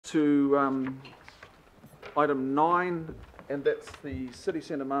to item 9, and that's the City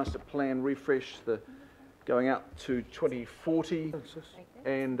Centre Master Plan refresh, going out to 2040.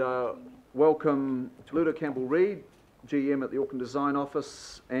 And welcome to Ludo Campbell-Reid, GM at the Auckland Design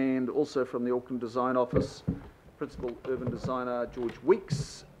Office, and also from the Auckland Design Office, Principal Urban Designer George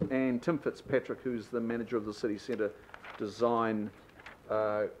Weeks, and Tim Fitzpatrick, who's the manager of the City Centre Design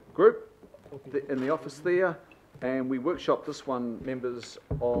Group in the office there. And we workshopped this one, members,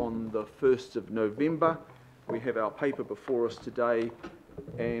 on the 1st of November. We have our paper before us today,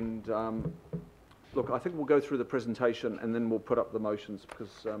 and look, I think we'll go through the presentation and then we'll put up the motions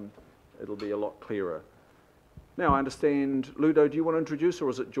because it'll be a lot clearer. Now, I understand, Ludo, do you want to introduce, or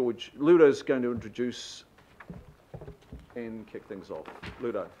is it George? Ludo's going to introduce and kick things off.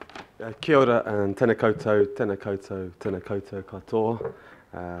 Ludo. Kia ora and tēnā koutou, tēnā koutou, tēnā koutou katoa,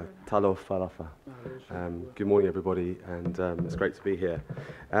 talo wharafa. Good morning, everybody, and it's great to be here.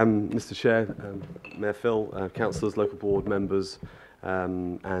 Mr. Chair, Mayor Phil, councillors, local board members,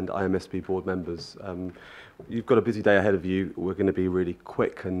 and IMSB board members, you've got a busy day ahead of you. We're going to be really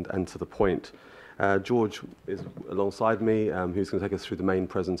quick and to the point. George is alongside me, who's going to take us through the main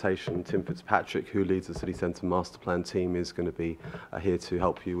presentation. Tim Fitzpatrick, who leads the City Centre Master Plan team, is going to be here to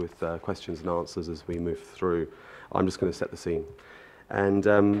help you with questions and answers as we move through. I'm just going to set the scene.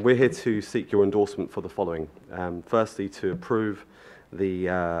 And we're here to seek your endorsement for the following. Firstly, to approve the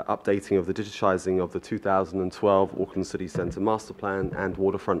updating of the digitising of the 2012 Auckland City Centre Master Plan and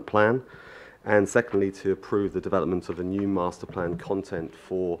Waterfront Plan. And secondly, to approve the development of the new master plan content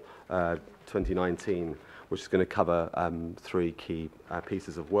for 2019, which is going to cover 3 key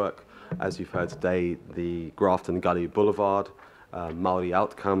pieces of work. As you've heard today, the Grafton Gully Boulevard, Māori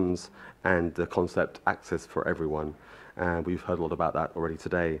outcomes, and the concept access for everyone. And we've heard a lot about that already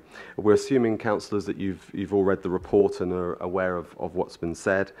today. We're assuming, councillors, that you've all read the report and are aware of what's been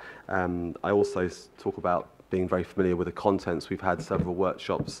said. I also talk about being very familiar with the contents. We've had several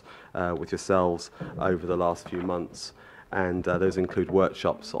workshops with yourselves over the last few months, and those include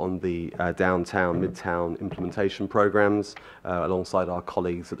workshops on the downtown, midtown implementation programs alongside our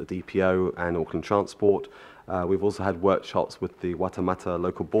colleagues at the DPO and Auckland Transport. We've also had workshops with the Watamata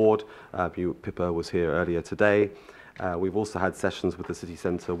local board. Pippa was here earlier today. We've also had sessions with the City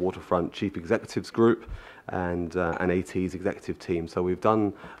Centre Waterfront Chief Executives Group and AT's executive team. So we've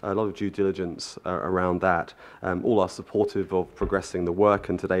done a lot of due diligence around that. All are supportive of progressing the work,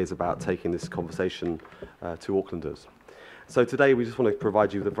 and today is about taking this conversation to Aucklanders. So today we just want to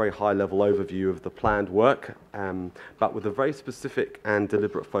provide you with a very high-level overview of the planned work, but with a very specific and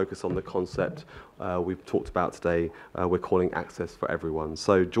deliberate focus on the concept we've talked about today. We're calling Access for Everyone.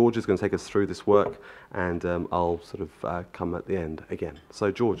 So George is going to take us through this work, and I'll sort of come at the end again. So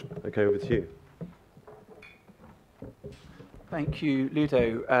George, okay, over to you. Thank you,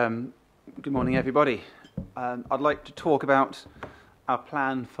 Ludo. Good morning, everybody. I'd like to talk about our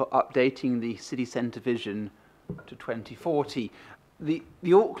plan for updating the city centre vision to 2040. The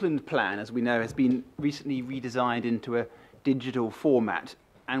Auckland plan, as we know, has been recently redesigned into a digital format,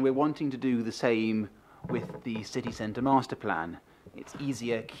 and we're wanting to do the same with the City Centre Master Plan. It's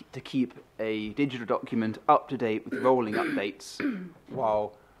easier to keep a digital document up to date with rolling updates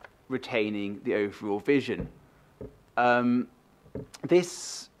while retaining the overall vision.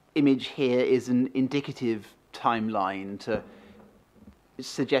 This image here is an indicative timeline to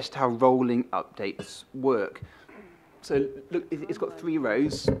suggest how rolling updates work. So look, it's got 3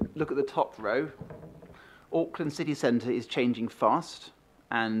 rows. Look at the top row. Auckland City Centre is changing fast,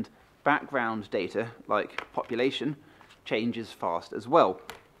 and background data, like population, changes fast as well.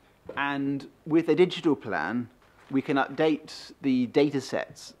 And with a digital plan, we can update the data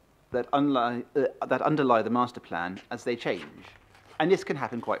sets that underlie the master plan as they change. And this can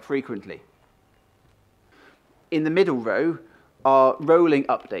happen quite frequently. In the middle row are rolling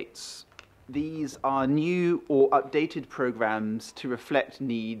updates. These are new or updated programs to reflect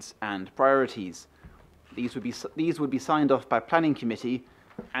needs and priorities. These would be signed off by planning committee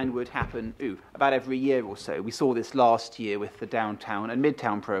and would happen about every year or so. We saw this last year with the downtown and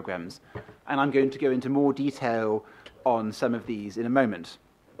midtown programs, and I'm going to go into more detail on some of these in a moment.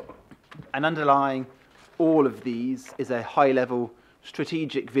 And underlying all of these is a high-level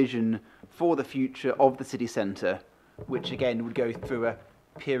strategic vision for the future of the city centre, which again would go through a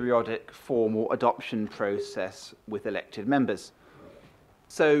periodic formal adoption process with elected members.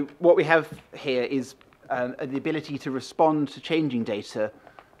 So what we have here is the ability to respond to changing data,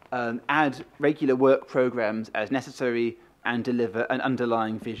 add regular work programs as necessary, and deliver an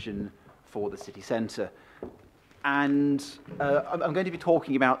underlying vision for the city centre. And I'm going to be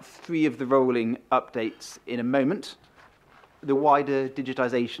talking about 3 of the rolling updates in a moment. the wider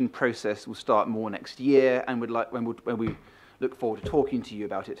digitisation process will start more next year, and when we look forward to talking to you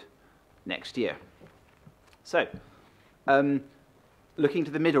about it next year. So, looking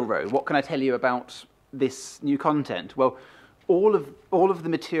to the middle row, what can I tell you about this new content? Well, all of the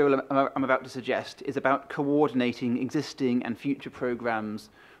material I'm about to suggest is about coordinating existing and future programmes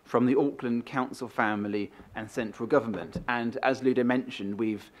from the Auckland Council family and central government. And as Ludo mentioned,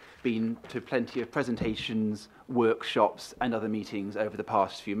 we've been to plenty of presentations, workshops and other meetings over the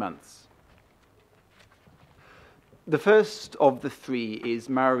past few months. The first of the three is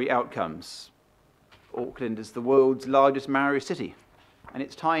Maori outcomes. Auckland is the world's largest Maori city, and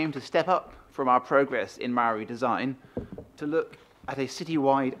it's time to step up from our progress in Maori design to look at a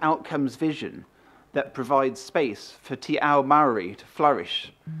citywide outcomes vision that provides space for Te Ao Maori to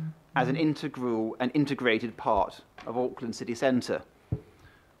flourish as an integral and integrated part of Auckland city centre.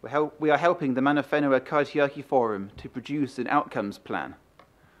 We are helping the Mana Whenua Kaitiaki Forum to produce an outcomes plan.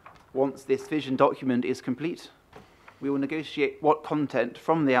 Once this vision document is complete, we will negotiate what content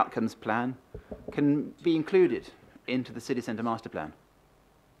from the outcomes plan can be included into the city centre master plan.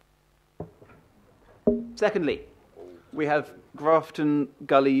 Secondly, we have Grafton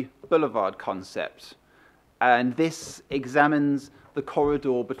Gully Boulevard concept, and this examines the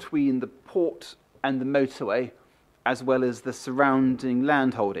corridor between the port and the motorway, as well as the surrounding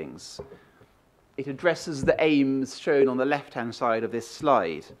land holdings. It addresses the aims shown on the left-hand side of this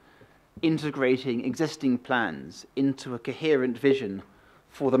slide, integrating existing plans into a coherent vision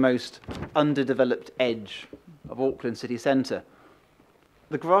for the most underdeveloped edge of Auckland city centre.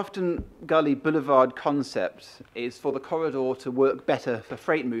 The Grafton Gully Boulevard concept is for the corridor to work better for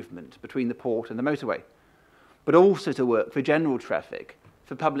freight movement between the port and the motorway, but also to work for general traffic,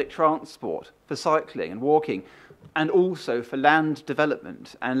 for public transport, for cycling and walking, and also for land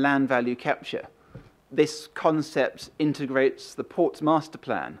development and land value capture. This concept integrates the Port's master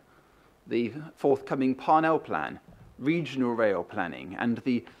plan, the forthcoming Parnell plan, regional rail planning, and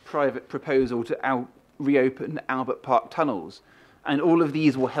the private proposal to reopen Albert Park tunnels. And all of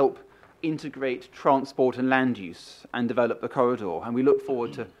these will help integrate transport and land use and develop the corridor. And we look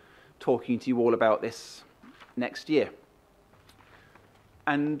forward to talking to you all about this next year.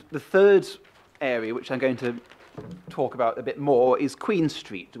 And the third area, which I'm going to talk about a bit more, is Queen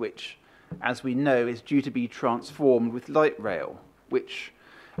Street, which, as we know, is due to be transformed with light rail, which,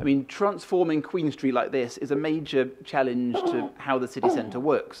 I mean, transforming Queen Street like this is a major challenge to how the city centre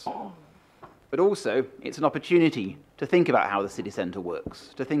works. But also, it's an opportunity to think about how the city centre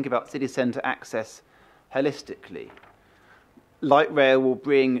works, to think about city centre access holistically. Light rail will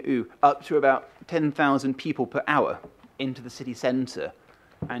bring up to about 10,000 people per hour into the city centre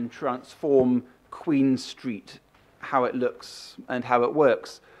and transform Queen Street, how it looks and how it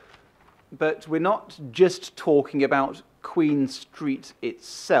works. But we're not just talking about Queen Street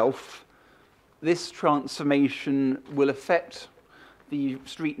itself. This transformation will affect the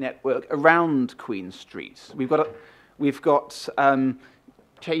street network around Queen Street. We've got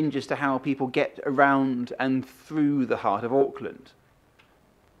changes to how people get around and through the heart of Auckland.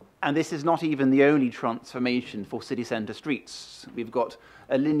 And this is not even the only transformation for city centre streets. We've got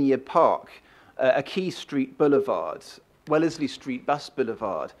a linear park, a Quay Street Boulevard, Wellesley Street Bus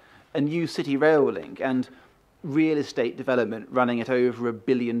Boulevard, a new city rail link, and real estate development running at over $1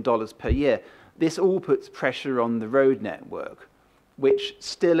 billion per year. This all puts pressure on the road network, which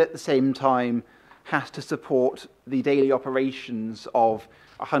still at the same time has to support the daily operations of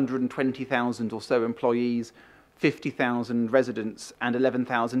 120,000 or so employees, 50,000 residents, and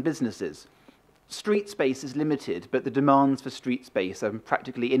 11,000 businesses. Street space is limited, but the demands for street space are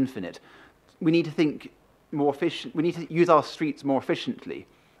practically infinite. We need to think more efficient. We need to use our streets more efficiently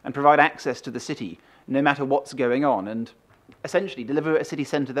and provide access to the city no matter what's going on, and essentially deliver a city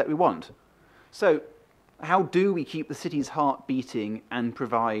centre that we want. So, how do we keep the city's heart beating and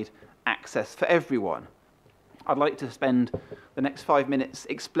provide access for everyone? I'd like to spend the next 5 minutes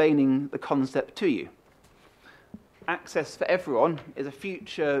explaining the concept to you. Access for everyone is a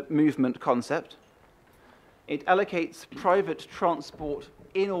future movement concept. It allocates private transport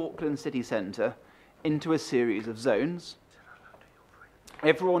in Auckland city centre into a series of zones.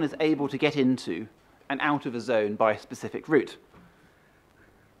 Everyone is able to get into and out of a zone by a specific route.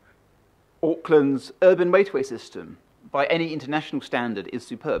 Auckland's urban motorway system, by any international standard, is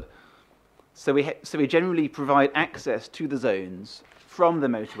superb. So we generally provide access to the zones from the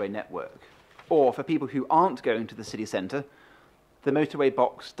motorway network. Or for people who aren't going to the city centre, the motorway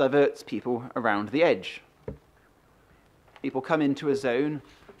box diverts people around the edge. People come into a zone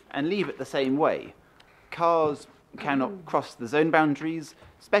and leave it the same way. Cars cannot cross the zone boundaries.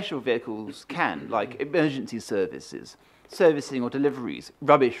 Special vehicles can, like emergency services. servicing or deliveries,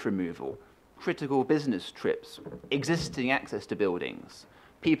 rubbish removal, critical business trips, existing access to buildings,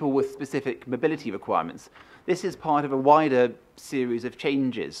 people with specific mobility requirements. This is part of a wider series of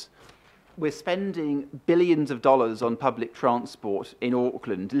changes. We're spending billions of dollars on public transport in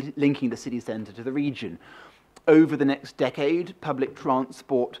Auckland, linking the city centre to the region. Over the next decade, public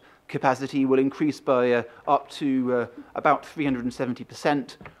transport capacity will increase by up to about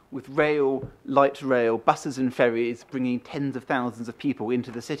 370%, with rail, light rail, buses and ferries bringing tens of thousands of people into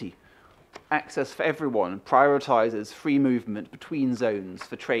the city. Access for Everyone prioritises free movement between zones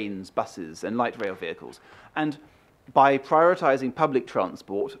for trains, buses and light rail vehicles. And by prioritising public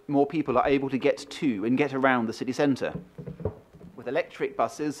transport, more people are able to get to and get around the city centre. With electric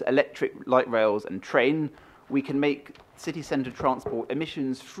buses, electric light rails and train, we can make city centre transport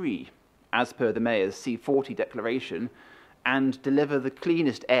emissions free, as per the Mayor's C40 declaration, and deliver the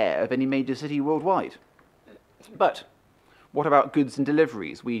cleanest air of any major city worldwide. But what about goods and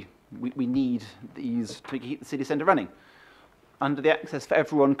deliveries? We need these to keep the city centre running. Under the Access for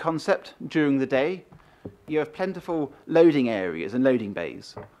Everyone concept, during the day, you have plentiful loading areas and loading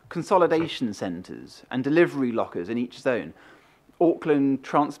bays, consolidation centres and delivery lockers in each zone. Auckland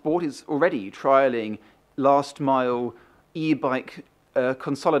Transport is already trialling last-mile e-bike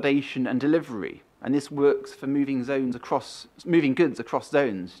consolidation and delivery, and this works for moving goods across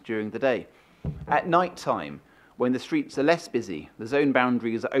zones during the day. At night time, when the streets are less busy, the zone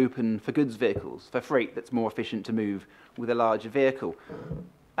boundaries are open for goods vehicles, for freight that's more efficient to move with a larger vehicle.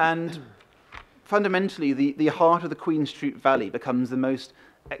 And fundamentally, the heart of the Queen Street Valley becomes the most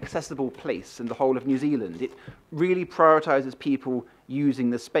accessible place in the whole of New Zealand. It really prioritises people using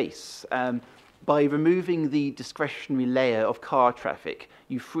the space. By removing the discretionary layer of car traffic,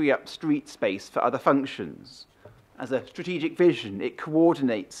 you free up street space for other functions. As a strategic vision, it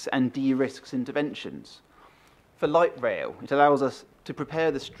coordinates and de-risks interventions. For light rail, it allows us to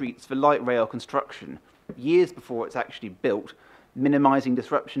prepare the streets for light rail construction years before it's actually built, minimising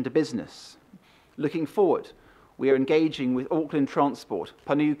disruption to business. Looking forward, we are engaging with Auckland Transport,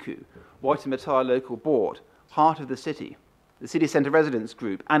 Panuku, Waitemata Local Board, Heart of the City, the City Centre Residents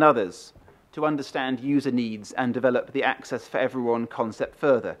Group and others to understand user needs and develop the Access for Everyone concept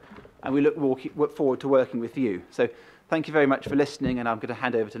further. And we look forward to working with you. So thank you very much for listening, and I'm going to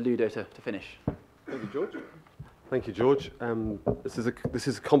hand over to Ludo to finish. Thank you, George. Thank you, George. This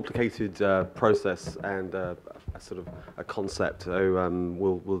is a complicated process and a sort of a concept. So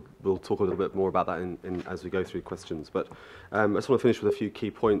we'll talk a little bit more about that as we go through questions. But I just want to finish with a few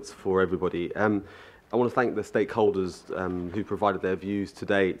key points for everybody. I want to thank the stakeholders who provided their views to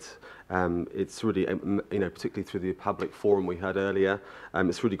date. It's really, particularly through the public forum we heard earlier,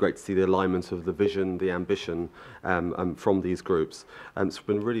 it's really great to see the alignment of the vision, the ambition from these groups. It's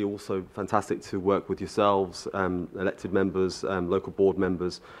been really also fantastic to work with yourselves, elected members, local board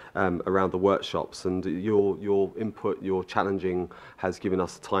members around the workshops, and your input, your challenging has given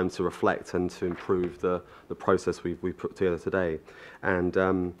us time to reflect and to improve the process we've put together today. And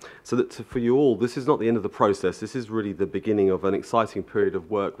so that for you all, this is not the end of the process. This is really the beginning of an exciting period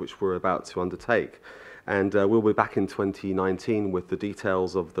of work which we're about to undertake. And we'll be back in 2019 with the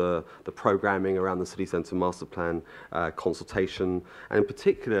details of the programming around the City Centre Master Plan consultation, and in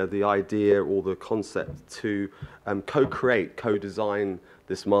particular the idea or the concept to co-create, co-design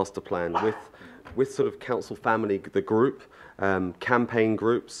this master plan with sort of council family, the group, campaign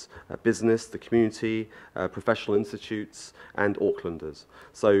groups, business, the community, professional institutes, and Aucklanders.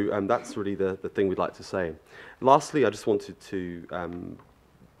 So that's really the thing we'd like to say. Lastly, I just wanted to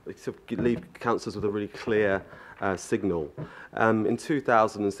leave councillors with a really clear signal. In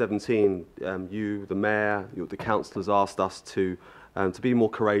 2017, you, the Mayor, the councillors asked us to be more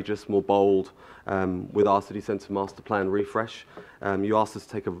courageous, more bold with our City Centre Master Plan refresh. You asked us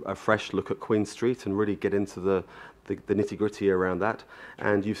to take a fresh look at Queen Street and really get into the nitty-gritty around that.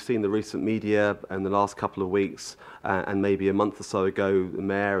 And you've seen the recent media in the last couple of weeks and maybe a month or so ago, the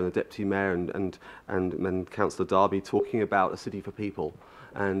Mayor and the Deputy Mayor and Councillor Darby talking about a city for people.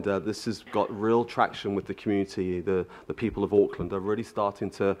 And this has got real traction with the community. The people of Auckland are really starting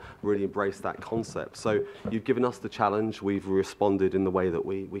to really embrace that concept. So you've given us the challenge. We've responded in the way that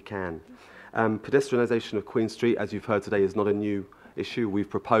we can. Pedestrianisation of Queen Street, as you've heard today, is not a new issue. We've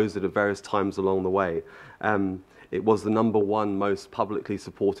proposed it at various times along the way. It was the #1 most publicly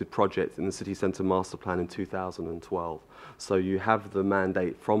supported project in the City Centre Master Plan in 2012. So you have the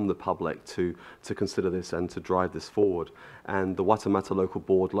mandate from the public to consider this and to drive this forward. And the Waitemata Local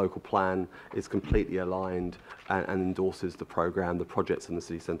Board local plan is completely aligned and endorses the programme, the projects in the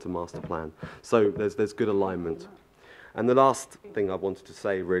City Centre Master Plan. So there's good alignment. And the last thing I wanted to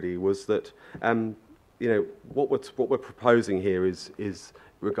say really was that what we're proposing here is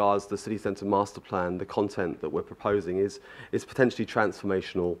regards the city centre master plan. The content that we're proposing is potentially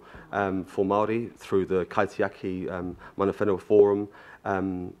transformational for Māori through the Kaitiaki Mana Whenua Forum,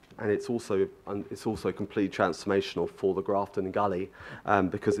 and it's also completely transformational for the Grafton Gully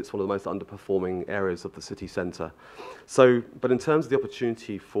because it's one of the most underperforming areas of the city centre. So, but in terms of the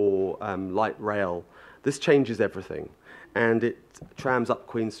opportunity for light rail, this changes everything. And it trams up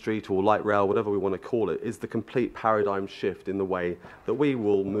Queen Street or light rail, whatever we want to call it, is the complete paradigm shift in the way that we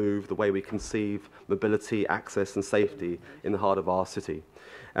will move, the way we conceive mobility, access and safety in the heart of our city.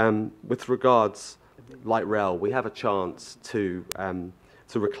 With regards light rail, we have a chance to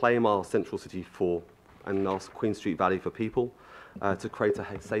reclaim our central city and our Queen Street Valley for people, to create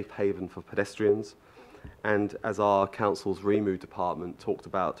a safe haven for pedestrians. And as our council's REMU department talked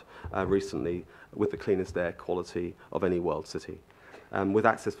about recently, with the cleanest air quality of any world city. With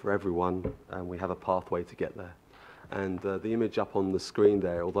access for everyone, we have a pathway to get there. And the image up on the screen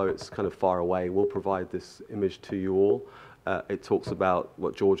there, although it's kind of far away, we'll provide this image to you all. It talks about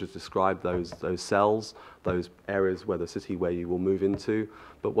what George has described, those cells, those areas where you will move into.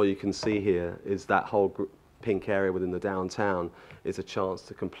 But what you can see here is that whole pink area within the downtown is a chance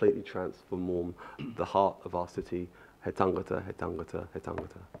to completely transform the heart of our city. He tangata, he tangata, he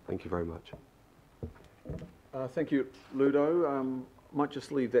tangata. Thank you very much. Thank you, Ludo. Might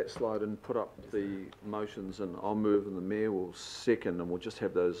just leave that slide and put up the motions, and I'll move and the Mayor will second, and we'll just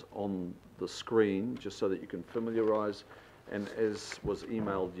have those on the screen just so that you can familiarise. And as was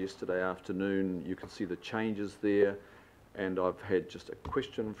emailed yesterday afternoon, you can see the changes there. And I've had just a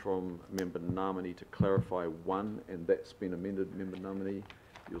question from Member Namani to clarify one, and that's been amended, Member Namani.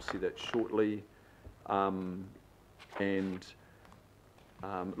 You'll see that shortly.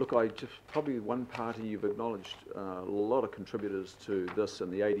 Look, probably one party you've acknowledged a lot of contributors to this,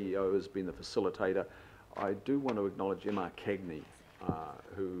 and the ADO has been the facilitator. I do want to acknowledge MR Cagney,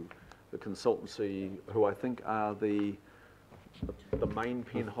 the consultancy, who I think are the main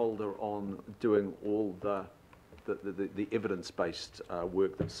pen holder on doing all the evidence-based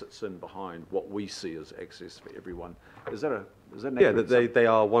work that sits in behind what we see as access for everyone. Is that an accurate? Yeah, they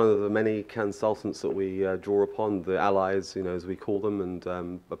are one of the many consultants that we draw upon, the allies, as we call them, and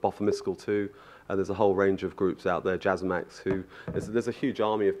Boffa too. There's a whole range of groups out there, Jasmax, there's a huge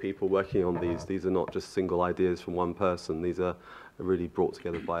army of people working on these. These are not just single ideas from one person. These are really brought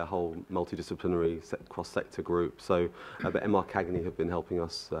together by a whole multidisciplinary cross-sector group. So, but MR Cagney have been helping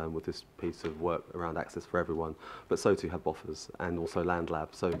us with this piece of work around access for everyone, but so too have Boffers and also Land Lab.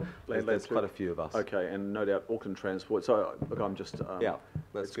 So there's quite a few of us. Okay, and no doubt Auckland Transport. So look, I'm just yeah,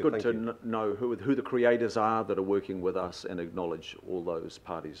 that's it's good to know who the creators are that are working with us and acknowledge all those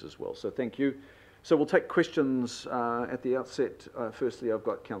parties as well. So thank you. So we'll take questions at the outset. Firstly, I've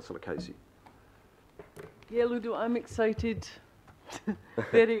got Councillor Casey. Yeah, Ludo, I'm excited.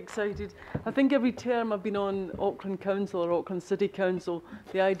 Very excited. I think every term I've been on Auckland Council or Auckland City Council,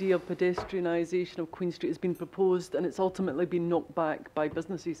 the idea of pedestrianisation of Queen Street has been proposed, and it's ultimately been knocked back by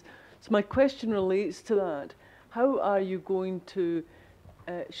businesses. So my question relates to that. How are you going to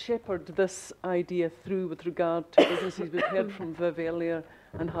shepherd this idea through with regard to businesses? We've heard from Viv earlier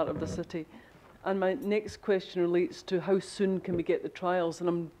and Heart of the City. And my next question relates to how soon can we get the trials, and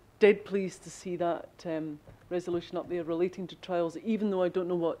I'm dead pleased to see that resolution up there relating to trials, even though I don't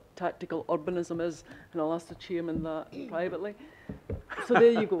know what tactical urbanism is, and I'll ask the chairman that privately. So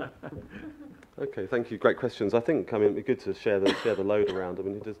there you go. Okay, thank you. Great questions. I think it'd be good to share the load around. I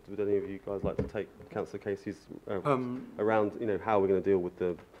mean, would any of you guys like to take Councillor Casey's around? How we're going to deal with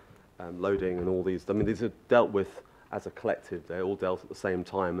the loading and all these. I mean, these are dealt with as a collective. They're all dealt at the same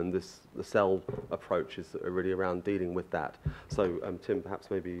time, and the cell approach is really around dealing with that. So, Tim, perhaps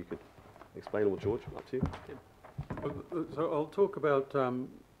maybe you could explain, or George, up to you. So I'll talk about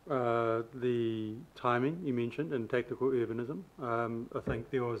the timing you mentioned and tactical urbanism. I think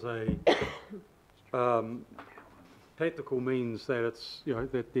there was a tactical means that it's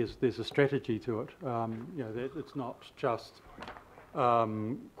that there's a strategy to it. That it's not just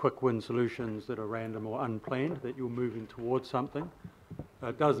quick win solutions that are random or unplanned. That you're moving towards something.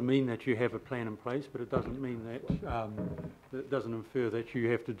 It does mean that you have a plan in place, but it doesn't mean that it doesn't infer that you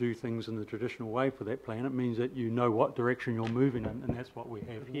have to do things in the traditional way for that plan. It means that you know what direction you're moving in, and that's what we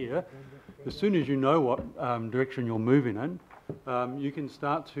have here. As soon as you know what direction you're moving in, you can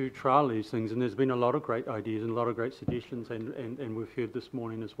start to trial these things, and there's been a lot of great ideas and a lot of great suggestions, and we've heard this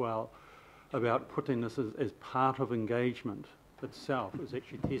morning as well about putting this as part of engagement itself, is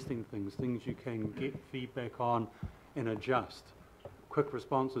actually testing things you can get feedback on and adjust. Quick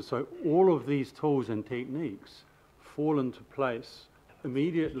responses. So all of these tools and techniques fall into place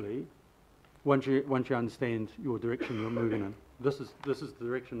immediately once you understand your direction you're moving in. This is the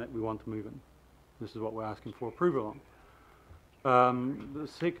direction that we want to move in. This is what we're asking for approval on. The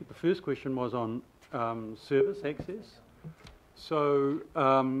first question was on service access. So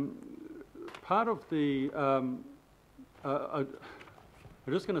part of the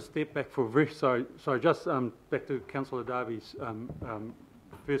I'm just going to step back for a very sorry just back to Councillor Darby's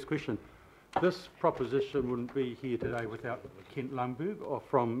first question. This proposition wouldn't be here today without Kent Lundberg or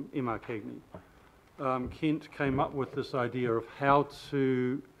from MR Cagney. Kent came up with this idea of how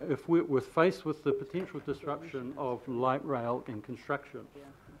to, if we're faced with the potential disruption of light rail in construction,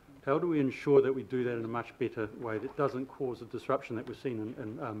 how do we ensure that we do that in a much better way that doesn't cause the disruption that we're seeing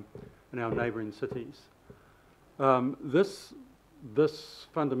in our neighbouring cities? This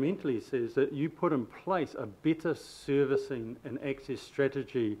fundamentally says that you put in place a better servicing and access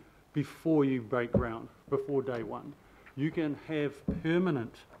strategy before you break ground, before day one. You can have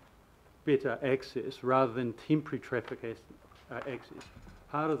permanent better access rather than temporary traffic access.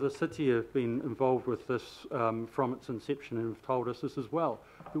 Part of the city have been involved with this from its inception and have told us this as well.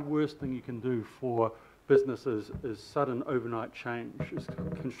 The worst thing you can do for businesses is sudden overnight change, is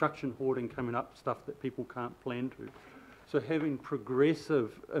construction hoarding coming up, stuff that people can't plan to. So having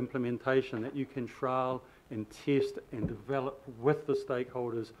progressive implementation that you can trial and test and develop with the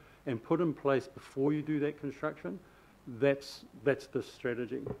stakeholders and put in place before you do that construction, that's the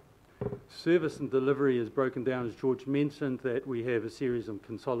strategy. Service and delivery is broken down, as George mentioned, that we have a series of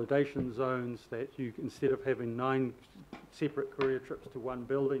consolidation zones, that you, instead of having 9 separate courier trips to one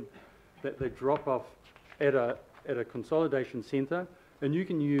building, that they drop off at a consolidation centre, and you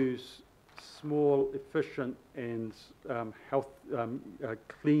can use small, efficient and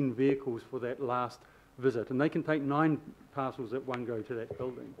clean vehicles for that last visit. And they can take 9 parcels at one go to that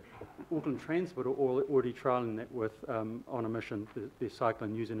building. Auckland Transport are already trialling that with on a mission, their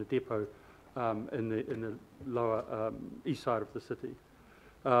cycling using a depot in the lower east side of the city.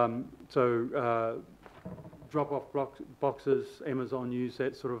 Drop-off boxes, Amazon use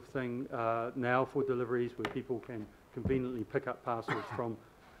that sort of thing now for deliveries where people can conveniently pick up parcels from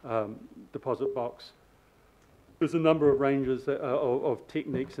deposit box. There's a number of ranges of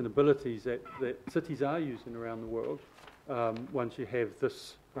techniques and abilities that cities are using around the world once you have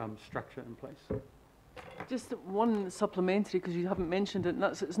this structure in place. Just one supplementary, because you haven't mentioned it, and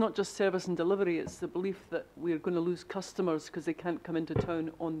that's it's not just service and delivery, it's the belief that we're going to lose customers because they can't come into town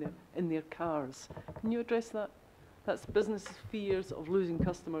in their cars. Can you address that? That's business fears of losing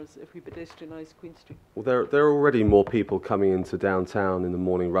customers if we pedestrianise Queen Street. Well, there are already more people coming into downtown in the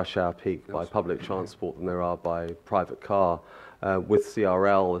morning rush hour peak by public transport than there are by private car. With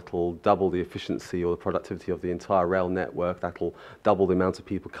CRL, it'll double the efficiency or the productivity of the entire rail network. That'll double the amount of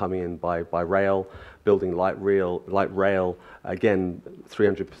people coming in by rail, building light rail. Again,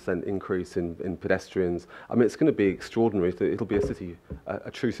 300% increase in pedestrians. I mean, it's going to be extraordinary. It'll be a city,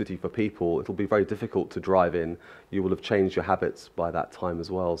 a true city for people. It'll be very difficult to drive in. You will have changed your habits by that time as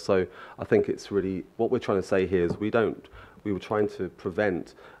well. So I think it's really, what we're trying to say here is we were trying to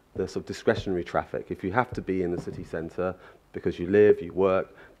prevent the sort of discretionary traffic. If you have to be in the city centre because you live, you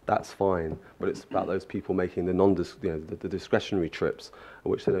work, that's fine. But it's about those people making the discretionary trips,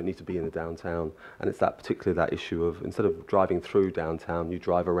 which they don't need to be in the downtown. And it's particularly that issue of instead of driving through downtown, you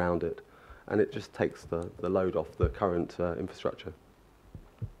drive around it, and it just takes the load off the current infrastructure.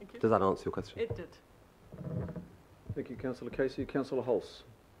 Thank you. Does that answer your question? It did. Thank you, Councillor Casey. Councillor Hulse.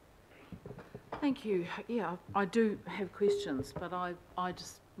 Thank you. Yeah, I do have questions, but I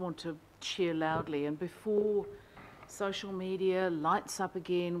just want to share loudly. And before social media lights up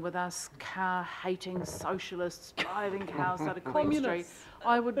again with us car-hating socialists driving cars out of Queen Street,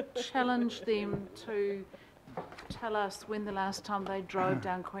 I would challenge them to tell us when the last time they drove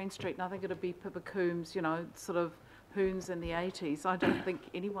down Queen Street. And I think it'd be Pippa Coombs, you know, sort of Hoons in the 80s. I don't think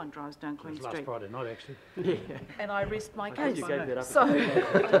anyone drives down Queen Street. Last Friday night, actually. Yeah. And I rest my case. You gave that up. So,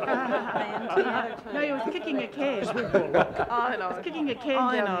 No, he was kicking a can. I know. He was kicking a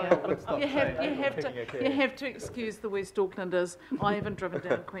can down there. You have to excuse the West Aucklanders. I haven't driven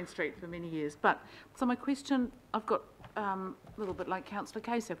down Queen Street for many years. But so my question, I've got a little bit like Councillor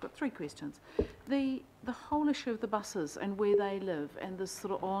Casey. I've got 3 questions. The whole issue of the buses and where they live and this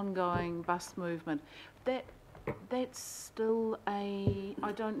sort of ongoing bus movement, that's still I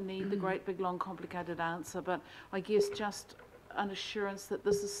don't need the great big long complicated answer, but I guess just an assurance that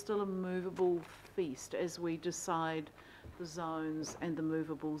this is still a movable feast as we decide the zones and the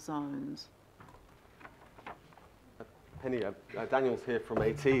movable zones. Penny, Daniel's here from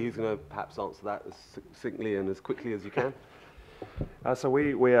AT. He's going to perhaps answer that as succinctly and as quickly as you can. So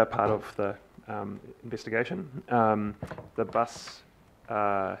we are part of the investigation. The bus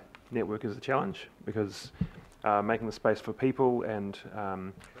network is a challenge because making the space for people and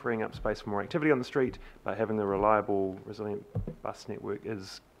freeing up space for more activity on the street, but having the reliable, resilient bus network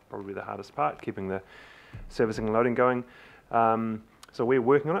is probably the hardest part, keeping the servicing and loading going. So we're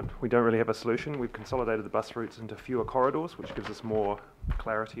working on it. We don't really have a solution. We've consolidated the bus routes into fewer corridors, which gives us more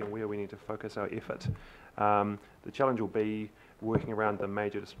clarity on where we need to focus our effort. The challenge will be working around the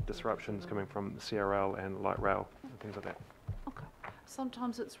major disruptions coming from CRL and light rail and things like that. Okay.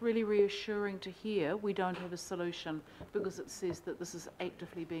 Sometimes it's really reassuring to hear we don't have a solution because it says that this is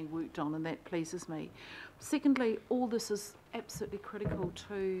actively being worked on, and that pleases me. Secondly, all this is absolutely critical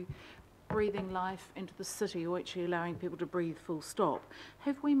to breathing life into the city, or actually allowing people to breathe full stop.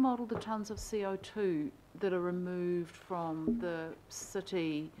 Have we modelled the tonnes of CO2 that are removed from the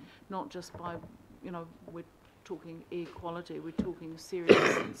city, not just by, you know, we're talking air quality, we're talking serious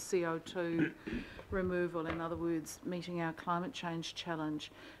CO2 removal, in other words, meeting our climate change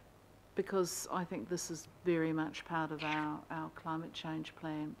challenge, because I think this is very much part of our climate change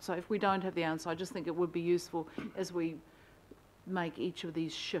plan. So if we don't have the answer, I just think it would be useful as we make each of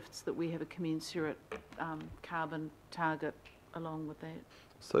these shifts that we have a commensurate carbon target along with that.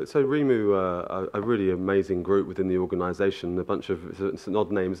 So REMU are a really amazing group within the organisation. A bunch of, it's an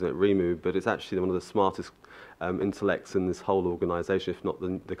odd name, isn't it, REMU, but it's actually one of the smartest intellects in this whole organisation, if not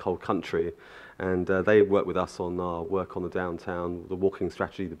the whole country. And they work with us on our work on the downtown, the walking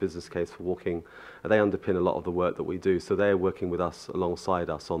strategy, the business case for walking. They underpin a lot of the work that we do. So they're working with us, alongside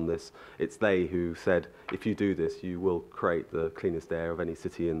us on this. It's they who said, if you do this, you will create the cleanest air of any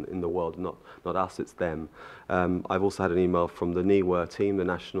city in the world. Not us, it's them. I've also had an email from the NIWA team, the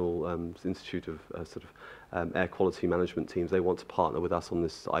National Institute of Air Quality Management teams. They want to partner with us on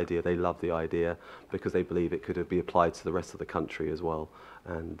this idea. They love the idea because they believe it could be applied to the rest of the country as well.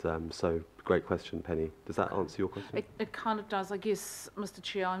 And so, great question, Penny. Does that answer your question? It kind of does. I guess, Mr.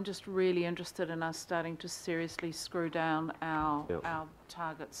 Chair, I'm just really interested in us starting to seriously screw down our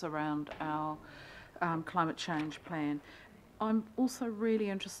targets around our climate change plan. I'm also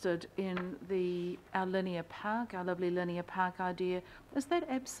really interested in our linear park, our lovely linear park idea. Is that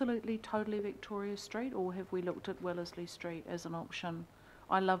absolutely totally Victoria Street, or have we looked at Wellesley Street as an option?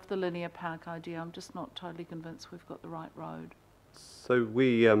 I love the linear park idea. I'm just not totally convinced we've got the right road. So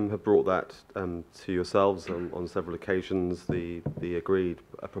we have brought that to yourselves on several occasions. The agreed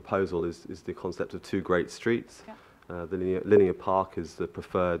proposal is the concept of two great streets. Yeah. The linear park is the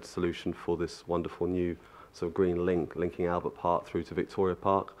preferred solution for this wonderful new sort of green link linking Albert Park through to Victoria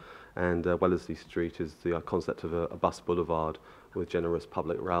Park, and Wellesley Street is the concept of a bus boulevard with generous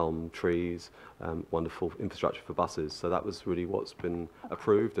public realm, trees, wonderful infrastructure for buses. So that was really what's been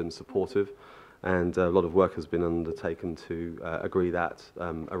approved and supportive, and a lot of work has been undertaken to agree that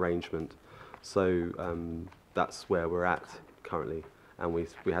arrangement. So that's where we're at currently, and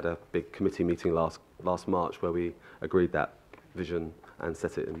we had a big committee meeting last March where we agreed that vision and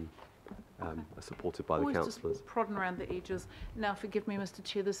set it in. Supported by the councillors. Just prodding around the edges. Now, forgive me, Mr.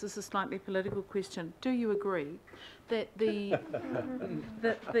 Chair, this is a slightly political question. Do you agree that the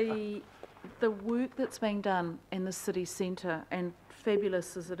work that's being done in the city centre, and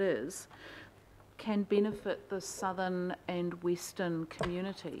fabulous as it is, can benefit the southern and western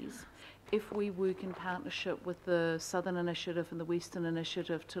communities if we work in partnership with the Southern Initiative and the Western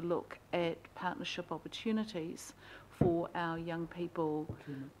Initiative to look at partnership opportunities for our young people,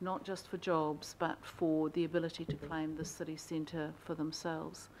 not just for jobs, but for the ability to claim the city centre for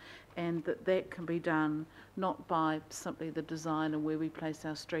themselves. And that can be done not by simply the design and where we place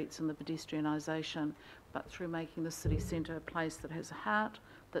our streets and the pedestrianisation, but through making the city centre a place that has a heart,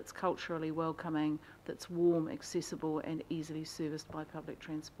 that's culturally welcoming, that's warm, accessible and easily serviced by public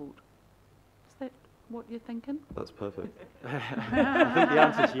transport. Is that what you're thinking? That's perfect. I think the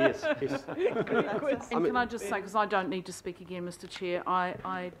answer is yes. And can I just say, because I don't need to speak again, Mr. Chair,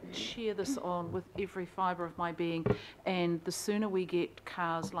 I cheer this on with every fibre of my being, and the sooner we get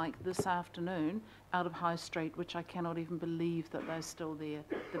cars like this afternoon out of High Street, which I cannot even believe that they're still there,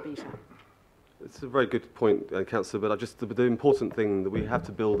 the better. It's a very good point, Councillor, but the important thing that we have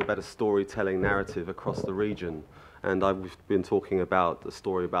to build a better storytelling narrative across the region. And I've been talking about the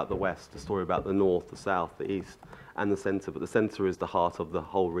story about the West, the story about the North, the South, the East, and the centre. But the centre is the heart of the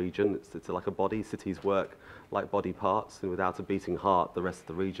whole region. It's like a body. Cities work like body parts, and without a beating heart, the rest of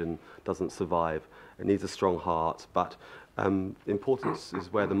the region doesn't survive. It needs a strong heart, but importance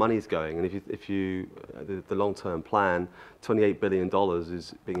is where the money's going. And if you the long-term plan, $28 billion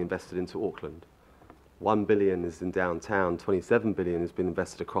is being invested into Auckland. $1 billion is in downtown. $27 billion has been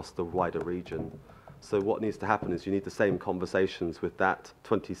invested across the wider region. So what needs to happen is you need the same conversations with that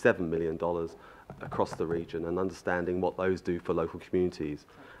 $27 million across the region and understanding what those do for local communities.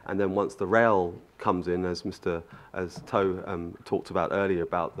 And then once the rail comes in, as Toe talked about earlier,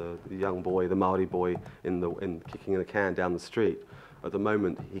 about the young boy, the Māori boy in kicking in a can down the street. At the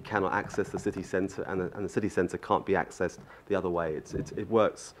moment, he cannot access the city centre, and the city centre can't be accessed the other way. It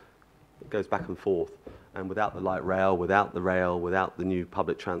works, it goes back and forth. And without the light rail, without the new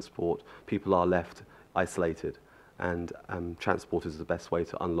public transport, people are left isolated. And transport is the best way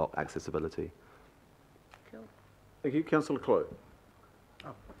to unlock accessibility. Thank you. Councillor Clow.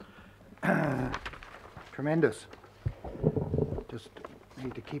 Tremendous. Just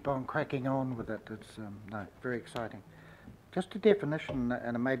need to keep on cracking on with it. It's no, very exciting. Just a definition,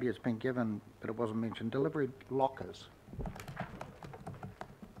 and maybe it's been given, but it wasn't mentioned. Delivery lockers.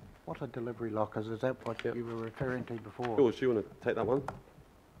 What are delivery lockers? Is that what you were referring to before? George, do you want to take that one?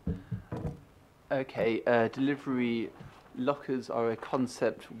 Okay, delivery lockers are a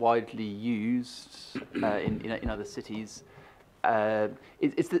concept widely used in other cities.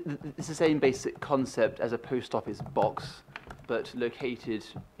 It's the same basic concept as a post office box, but located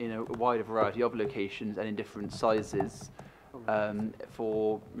in a wider variety of locations and in different sizes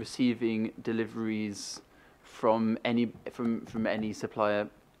for receiving deliveries from any supplier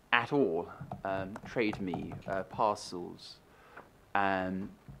at all, trade me, parcels, and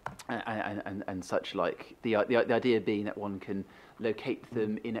such like. The idea being that one can locate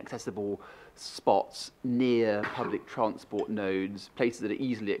them in accessible spots near public transport nodes, places that are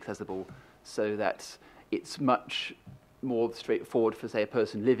easily accessible, so that it's much more straightforward for, say, a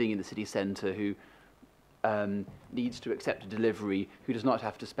person living in the city centre who needs to accept a delivery, who does not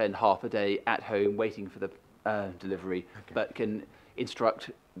have to spend half a day at home waiting for the delivery, but can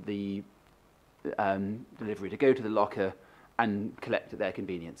instruct the delivery to go to the locker and collect at their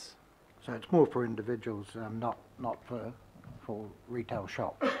convenience. So it's more for individuals, not for retail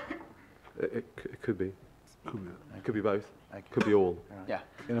shops. It could be. It could be both. Okay. Could be all. Yeah.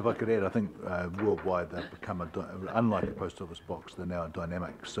 And if I could add, I think worldwide they've become, unlike a post office box, they're now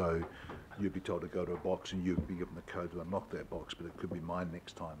dynamic. So you'd be told to go to a box and you'd be given the code to unlock that box, but it could be mine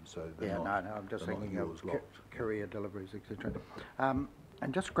next time. So they're not, I'm just they're not thinking of yours locked. courier deliveries, etc.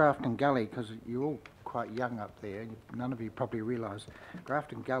 And just Grafton Gully, because you're all quite young up there, and none of you probably realise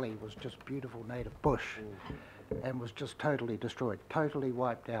Grafton Gully was just beautiful native bush. And was just totally destroyed, totally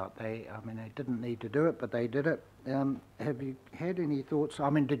wiped out. They didn't need to do it, but they did it. Have you had any thoughts? I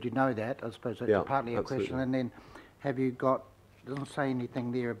mean, did you know that? I suppose that's partly a question. And then, have you got? Doesn't say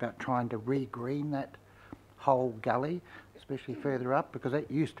anything there about trying to re-green that whole gully, especially further up, because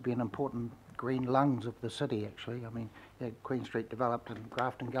that used to be an important green lungs of the city. Actually, I mean, Queen Street developed, and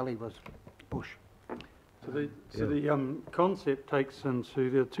Grafton Gully was bush. So the concept takes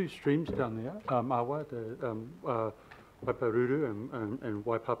into, there are two streams down there, Awa, the Waiparuru and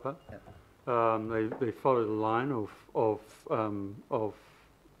Waipapa. They follow the line of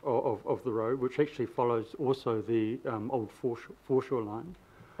the road, which actually follows also the old foreshore line,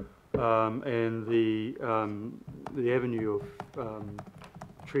 and the avenue of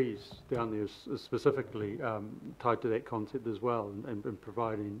trees down there is specifically tied to that concept as well, and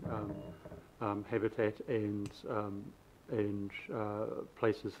providing habitat and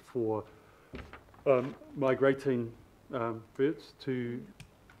places for migrating birds to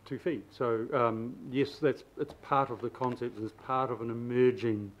feed. So yes, it's part of the concept. It's part of an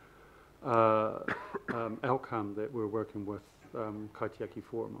emerging outcome that we're working with Kaitiaki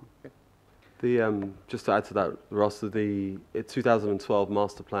Forum on. Just to add to that, Ross, the 2012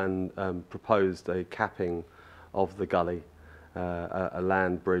 master plan proposed a capping of the gully. A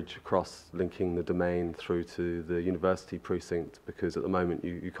land bridge across linking the domain through to the university precinct, because at the moment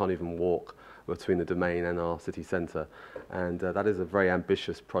you can't even walk between the domain and our city centre, and that is a very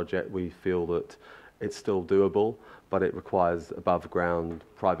ambitious project. We feel that it's still doable, but it requires above ground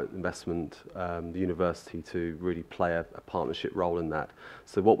private investment, the university to really play a partnership role in that.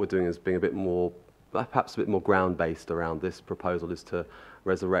 So what we're doing is being perhaps a bit more ground based around this proposal, is to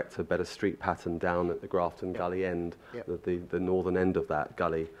resurrect a better street pattern down at the Grafton Gully end, the northern end of that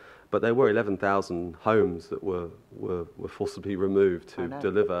gully. But there were 11,000 homes that were forcibly removed to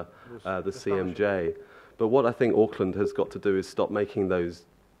deliver the CMJ. But what I think Auckland has got to do is stop making those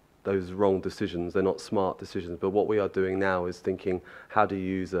wrong decisions. They're not smart decisions. But what we are doing now is thinking, how do you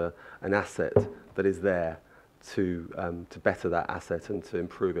use an asset that is there to better that asset and to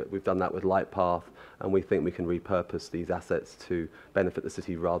improve it. We've done that with Lightpath, and we think we can repurpose these assets to benefit the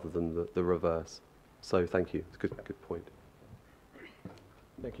city rather than the reverse. So thank you. It's a good point.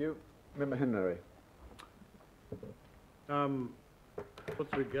 Thank you. Member Henry.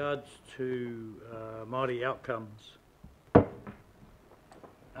 With regards to Māori outcomes,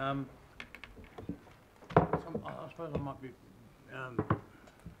 suppose I might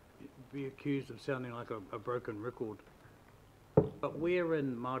be accused of sounding like a broken record. But where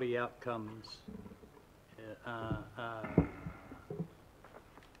in Māori outcomes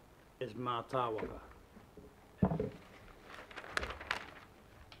is Mātāwaka?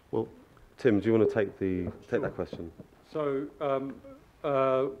 Well, Tim, do you want to take that question? So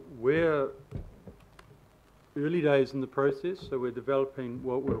we're early days in the process, so we're developing,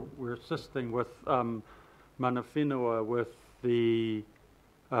 well, we're assisting with mana whenua with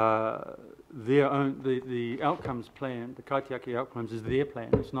their own, the outcomes plan. The Kaitiaki outcomes is their plan,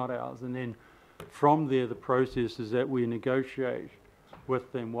 it's not ours. And then from there, the process is that we negotiate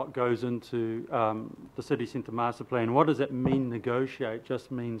with them what goes into the city centre master plan. What does that mean, negotiate?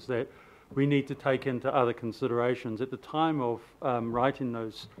 Just means that we need to take into other considerations. At the time of writing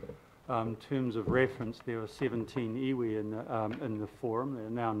those terms of reference, there were 17 iwi in the forum. There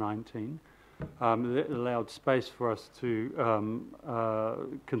are now 19. That allowed space for us to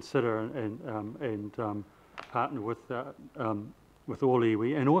consider and partner with all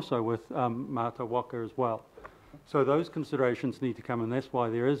iwi and also with Mātāwaka as well. So those considerations need to come, and that's why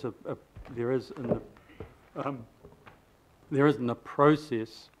there is in the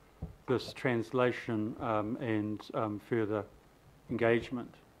process this translation and further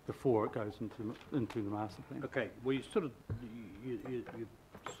engagement before it goes into the master plan. Okay, well, you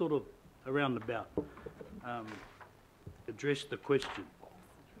sort of around about address the question.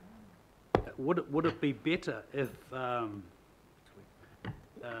 Would it be better if, I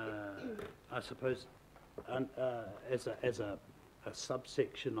suppose, as a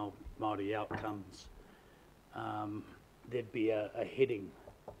subsection of Māori outcomes, there'd be a heading,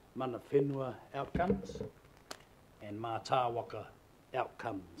 mana whenua outcomes and Mātāwaka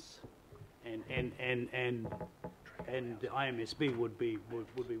outcomes, and the IMSB would be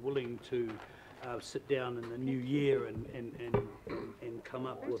willing to sit down in the new year and come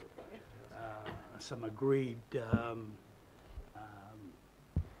up with some agreed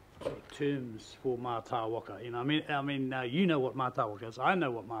sort of terms for Mātāwaka. You know, I mean, you know what Mātāwaka is. I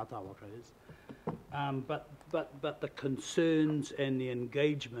know what Mātāwaka is. But the concerns and the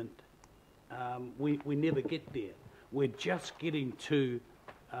engagement, we never get there. We're just getting to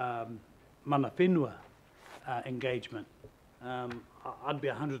mana whenua engagement. I'd be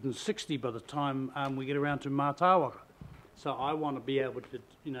 160 by the time we get around to Mātāwaka. So I want to be able to,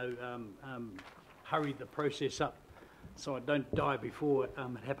 you know, hurry the process up so I don't die before it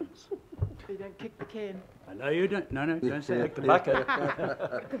happens. So you don't kick the can. I know you don't. No, don't say kick the bucket.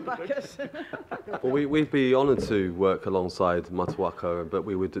 The bucket. Well, we'd be honoured to work alongside Mātāwaka, but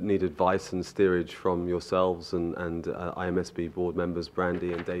we would need advice and steerage from yourselves and IMSB board members,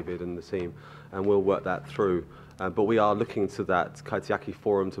 Brandy and David and the team, and we'll work that through. But we are looking to that Kaitiaki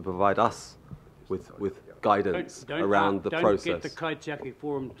Forum to provide us with guidance around the process. Don't get the Kaitiaki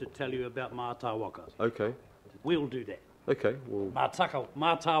Forum to tell you about Mātāwaka. Okay. We'll do that. Okay. Well,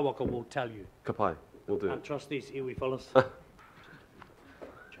 Mātāwaka will tell you. Kapai, we'll do Can't it. trust these iwi fellas.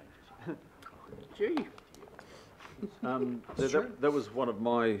 Gee. That was one of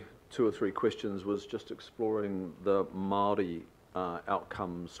my 2 or 3 questions, was just exploring the Māori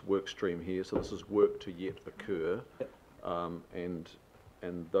outcomes work stream here. So this is work to yet occur, and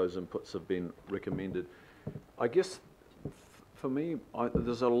those inputs have been recommended. I guess for me,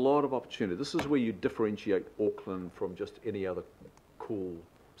 there's a lot of opportunity. This is where you differentiate Auckland from just any other cool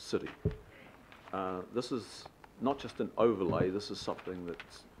city. This is not just an overlay. This is something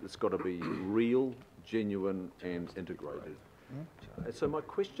that's got to be real, genuine, and integrated. And so my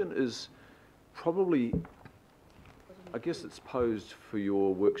question is probably, I guess it's posed for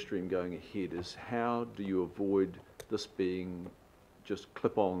your work stream going ahead, is how do you avoid this being just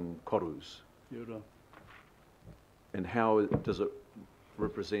clip-on korus? And how does it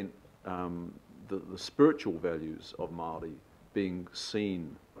represent the spiritual values of Māori being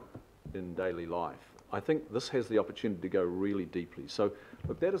seen in daily life? I think this has the opportunity to go really deeply. So,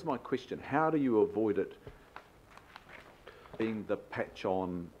 look, that is my question. How do you avoid it being the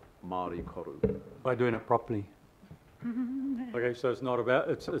patch-on Māori koru? By doing it properly. Okay, so it's not about,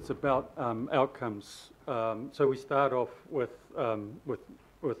 it's about outcomes. So we start off with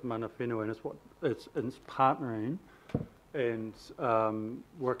mana whenua, and it's partnering and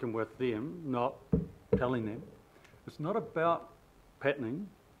working with them, not telling them. It's not about patterning.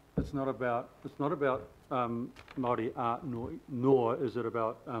 It's not about Māori art, nor is it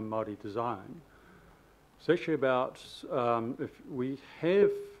about Māori design. It's actually about if we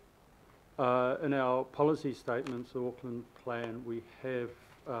have in our policy statements, the Auckland Plan, we have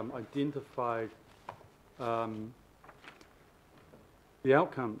identified the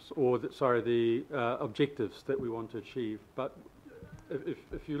outcomes, or the objectives that we want to achieve. But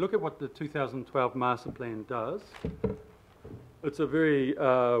if you look at what the 2012 Master Plan does, it's a very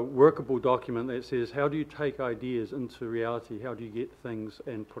workable document that says, how do you take ideas into reality? How do you get things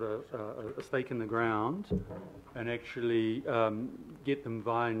and put a stake in the ground and actually get them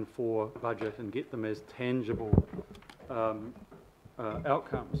vying for budget and get them as tangible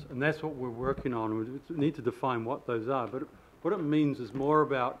outcomes? And that's what we're working on. We need to define what those are. But what it means is more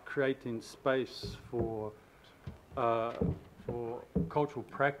about creating space for cultural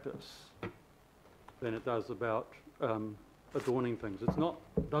practice than it does about adorning things.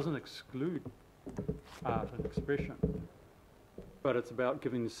 It doesn't exclude art and expression, but it's about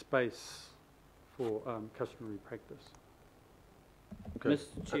giving space for customary practice. Okay.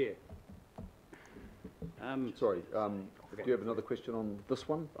 Mr. Chair. Sorry, do you have another question on this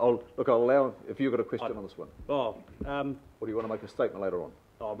one? I'll allow, if you've got a question on this one. Oh, Or do you want to make a statement later on?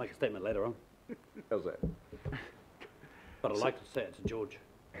 I'll make a statement later on, How's that? but I'd like to say it to George.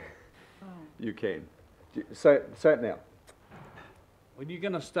 You can. Say it now. When are you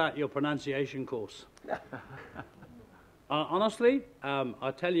going to start your pronunciation course? Honestly,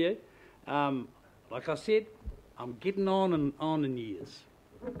 I tell you, like I said, I'm getting on in years.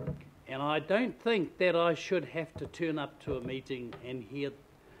 And I don't think that I should have to turn up to a meeting and hear.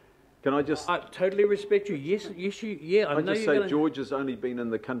 Can I just... I totally respect you. Yes, yeah. I know just you're say gonna... George has only been in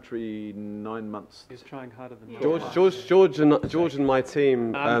the country 9 months. He's trying harder than George and my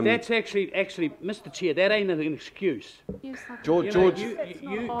team. That's actually, Mr. Chair, that ain't an excuse. George. Can I speak?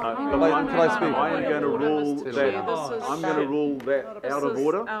 I am going to rule that. I'm going to rule that out of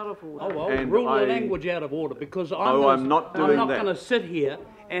order. Out of order. Oh, well, And rule I- the language out of order because I'm not doing I'm not that. going to sit here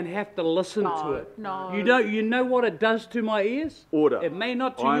and have to listen to it. No. You know what it does to my ears? Order. It may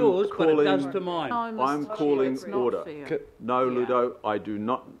not to I'm yours, but it calling- does to mine. No, I'm Mr. Chair, calling it's not order. fair. No, Yeah. Ludo, I do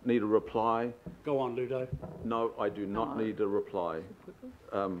not need a reply. Go on, Ludo. No, I do not No. need a reply.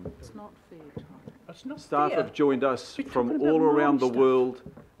 It's not fair, Tom. It's not Staff fair. have joined us We're from talking about all around the stuff. world,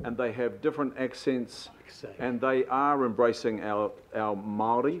 and they have different accents, Exactly. and they are embracing our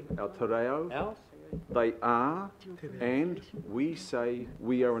Māori, our te reo. Ours? They are, and we say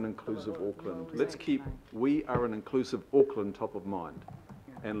we are an inclusive Auckland. Let's keep we are an inclusive Auckland top of mind,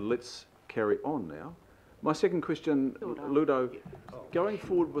 and let's carry on now. My second question, Ludo, going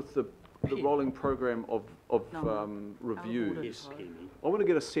forward with the rolling program of reviews, Yes, Kenny. I want to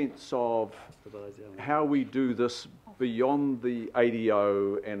get a sense of how we do this beyond the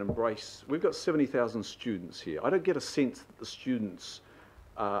ADO and embrace. We've got 70,000 students here. I don't get a sense that the students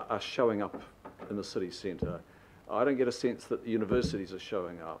are showing up in the city centre. I don't get a sense that the universities are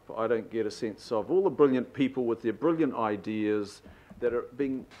showing up. I don't get a sense of all the brilliant people with their brilliant ideas that are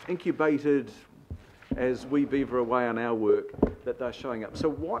being incubated as we beaver away on our work, that they're showing up.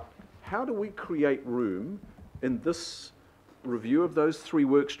 So how do we create room in this review of those 3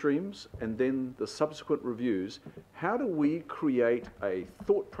 work streams and then the subsequent reviews? How do we create a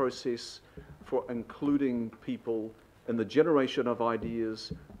thought process for including people in the generation of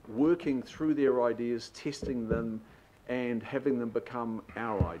ideas, working through their ideas, testing them, and having them become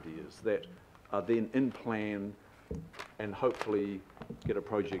our ideas that are then in plan and hopefully get a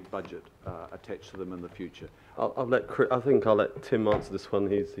project budget attached to them in the future? I think I'll let Tim answer this one.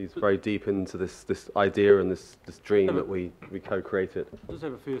 He's very deep into this idea and this dream that we co-created. Just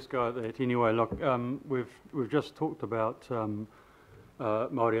have a first go at that anyway. Look, we've just talked about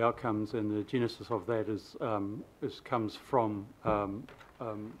Māori outcomes, and the genesis of that comes from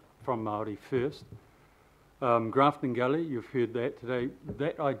Māori first. Grafton Gully, you've heard that today.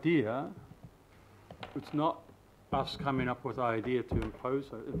 That idea, it's not us coming up with an idea to impose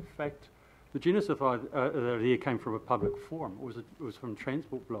it. In fact, the genesis of the idea came from a public forum. It was from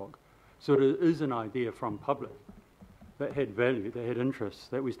Transport Blog. So it is an idea from public that had value, that had interests,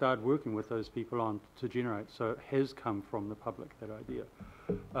 that we started working with those people on to generate. So it has come from the public, that idea.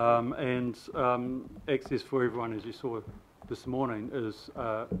 Access for Everyone, as you saw this morning, is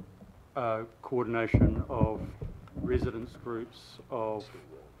coordination of residents groups, of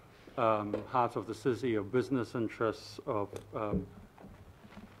Heart of the City, of business interests, of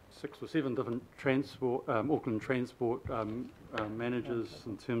 6 or 7 different Auckland transport managers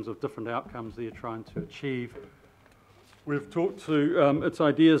in terms of different outcomes they're trying to achieve. We've talked to its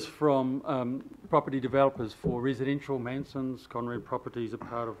ideas from property developers for residential Mansons. Conrad Properties are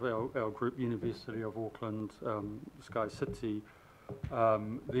part of our group, University of Auckland, Sky City.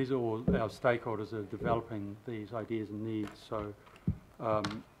 These are all our stakeholders that are developing these ideas and needs. So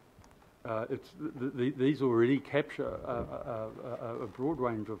these already capture a broad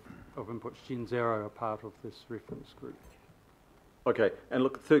range of inputs. Gen Zero are part of this reference group. Okay, and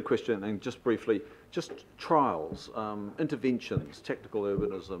look, third question, and just briefly, just trials, interventions, technical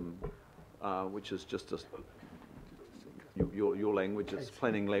urbanism, which is just your language, it's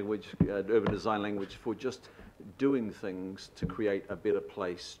planning language, urban design language for just doing things to create a better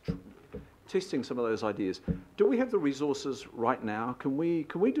place, testing some of those ideas. Do we have the resources right now? Can we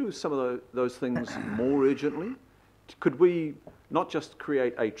do some of those things more urgently? Could we not just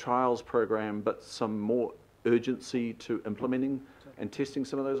create a trials program, but some more urgency to implementing and testing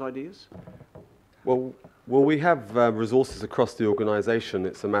some of those ideas? Well, we have resources across the organisation.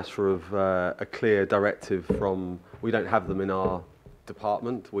 It's a matter of a clear directive from. We don't have them in our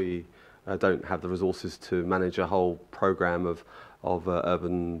department. We don't have the resources to manage a whole programme of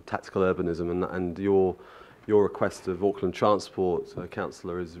urban tactical urbanism, and your request of Auckland Transport,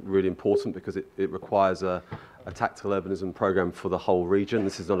 Councillor, is really important because it requires a tactical urbanism programme for the whole region.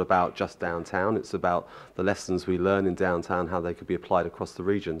 This is not about just downtown, it's about the lessons we learn in downtown, how they could be applied across the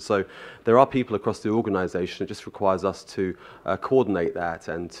region. So there are people across the organisation. It just requires us to coordinate that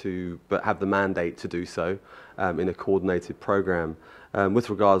and but have the mandate to do so in a coordinated programme. With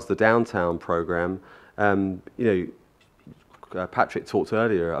regards to the downtown programme, Patrick talked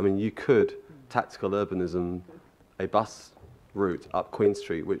earlier, I mean, you could tactical urbanism a bus route up Queen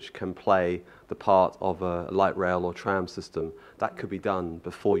Street which can play the part of a light rail or tram system. That could be done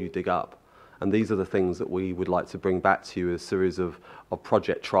before you dig up. And these are the things that we would like to bring back to you, a series of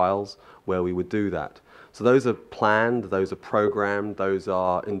project trials where we would do that. So those are planned, those are programmed, those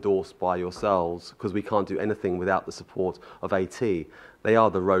are endorsed by yourselves, because we can't do anything without the support of AT. They are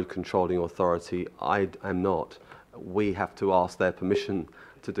the road controlling authority. I am not. We have to ask their permission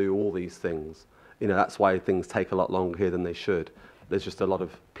to do all these things. You know, that's why things take a lot longer here than they should. There's just a lot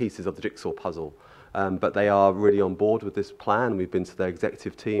of pieces of the jigsaw puzzle. But they are really on board with this plan. We've been to their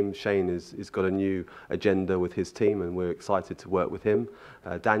executive team. Shane has got a new agenda with his team, and we're excited to work with him.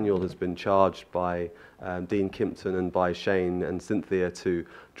 Daniel has been charged by Dean Kimpton and by Shane and Cynthia to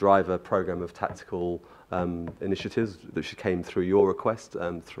drive a programme of tactical initiatives that came through your request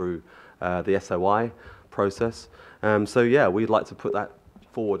and through the SOI process. So yeah, we'd like to put that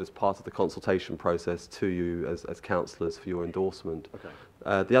forward as part of the consultation process to you as councillors for your endorsement.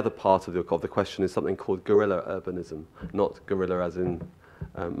 Okay. The other part of the question is something called guerrilla urbanism, not gorilla as in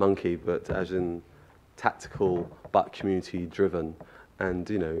monkey, but as in tactical but community driven. And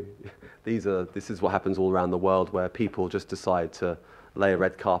you know, this is what happens all around the world, where people just decide to lay a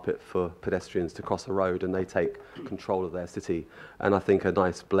red carpet for pedestrians to cross a road and they take control of their city. And I think a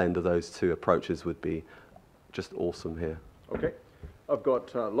nice blend of those two approaches would be just awesome here. Okay. I've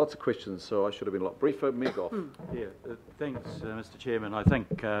got lots of questions, so I should have been a lot briefer. Meg off. Yeah, thanks, Mr. Chairman. I think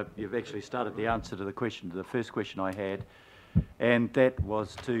you've actually started the answer to the first question I had, and that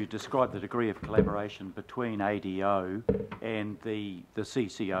was to describe the degree of collaboration between ADO and the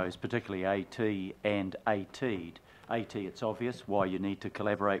CCOs, particularly AT and ATEED. AT, it's obvious why you need to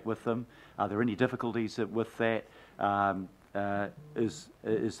collaborate with them. Are there any difficulties with that?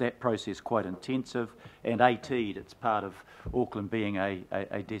 Is that process quite intensive? And ATEED, it's part of Auckland being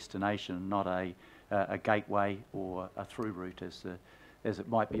a destination, not a gateway or a through route as it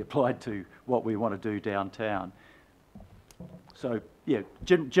might be applied to what we want to do downtown. So yeah,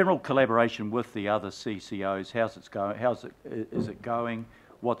 general collaboration with the other CCOs. How's it going? Is it going?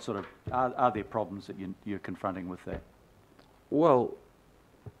 What sort of are there problems that you're confronting with that? Well,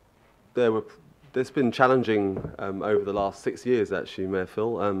 there's been challenging over the last 6 years, actually, Mayor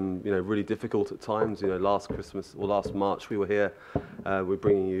Phil. You know, really difficult at times. You know, last Christmas or last March we were here. We're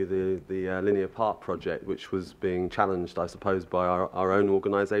bringing you the Linear Park project, which was being challenged, I suppose, by our own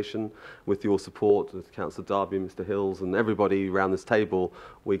organisation. With your support, with Councillor Darby, Mr. Hills, and everybody around this table,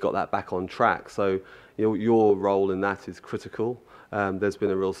 we got that back on track. So, you know, your role in that is critical. There's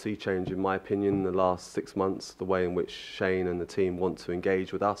been a real sea change, in my opinion, in the last 6 months. The way in which Shane and the team want to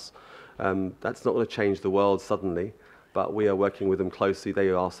engage with us. That's not going to change the world suddenly, but we are working with them closely. They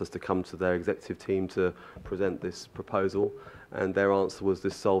asked us to come to their executive team to present this proposal, and their answer was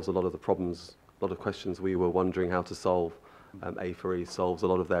this solves a lot of the problems, a lot of questions we were wondering how to solve. A4E solves a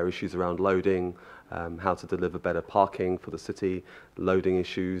lot of their issues around loading, how to deliver better parking for the city, loading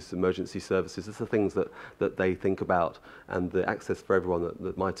issues, emergency services. These are things that they think about, and the access for everyone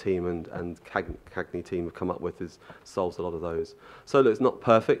that my team and Cagney team have come up with solves a lot of those. So look, it's not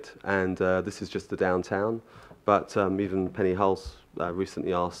perfect, and this is just the downtown, but even Penny Hulse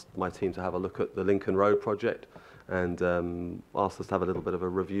recently asked my team to have a look at the Lincoln Road project and asked us to have a little bit of a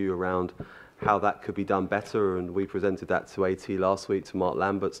review around how that could be done better, and we presented that to AT last week, to Mark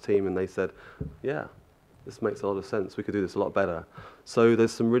Lambert's team, and they said, yeah, this makes a lot of sense. We could do this a lot better. So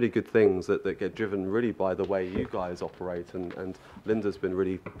there's some really good things that get driven really by the way you guys operate, and Linda's been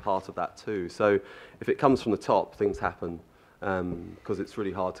really part of that too. So if it comes from the top, things happen. Because it's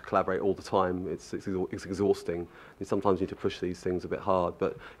really hard to collaborate all the time. It's exhausting. You sometimes need to push these things a bit hard,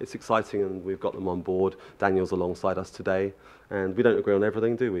 but it's exciting, and we've got them on board. Daniel's alongside us today, and we don't agree on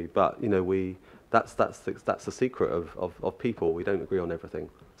everything, do we? But you know, that's the secret of people. We don't agree on everything.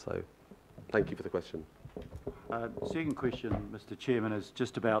 So, thank you for the question. Second question, Mr. Chairman, is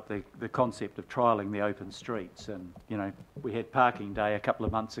just about the concept of trialling the open streets. And you know, we had parking day a couple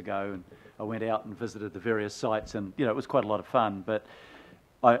of months ago, and I went out and visited the various sites, and you know, it was quite a lot of fun. But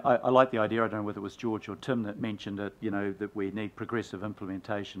I like the idea. I don't know whether it was George or Tim that mentioned it. You know, that we need progressive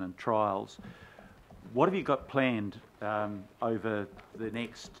implementation and trials. What have you got planned over the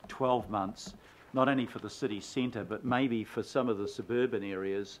next 12 months? Not only for the city centre, but maybe for some of the suburban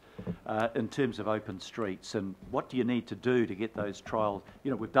areas in terms of open streets. And what do you need to do to get those trials?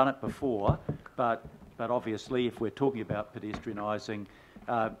 You know, we've done it before, but obviously if we're talking about pedestrianising,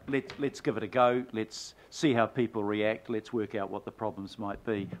 let's give it a go. Let's see how people react. Let's work out what the problems might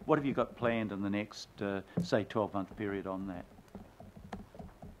be. What have you got planned in the next, say, 12-month period on that?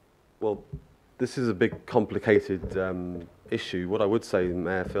 Well, this is a big, complicated issue. What I would say,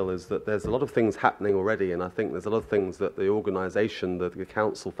 Mayor Phil, is that there's a lot of things happening already, and I think there's a lot of things that the organisation, the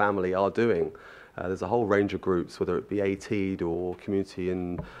council family are doing. There's a whole range of groups, whether it be ATEED or the Community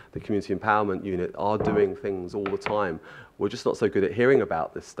Empowerment Unit, are doing things all the time. We're just not so good at hearing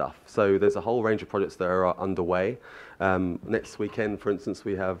about this stuff. So there's a whole range of projects that are underway. Next weekend, for instance,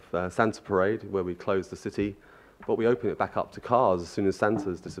 we have Santa Parade, where we close the city, but we open it back up to cars as soon as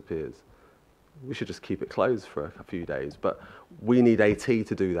Santa's disappears. We should just keep it closed for a few days, but we need AT to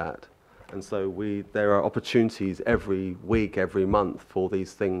do that. And so there are opportunities every week, every month for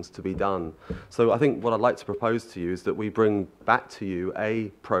these things to be done. So I think what I'd like to propose to you is that we bring back to you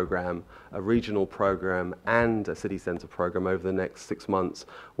a programme, a regional programme and a city centre programme over the next 6 months,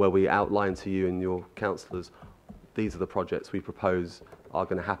 where we outline to you and your councillors, these are the projects we propose are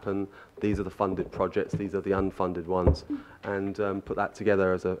going to happen, these are the funded projects, these are the unfunded ones, and put that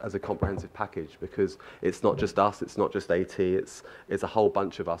together as a comprehensive package, because it's not just us, it's not just AT, it's a whole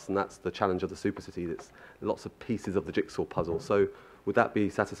bunch of us, and that's the challenge of the Super City. It's lots of pieces of the jigsaw puzzle. So would that be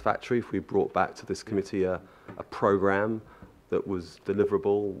satisfactory if we brought back to this committee a programme that was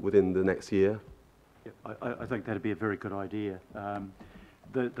deliverable within the next year? Yeah, I think that'd be a very good idea.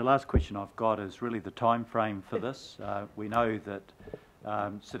 The last question I've got is really the time frame for this. We know that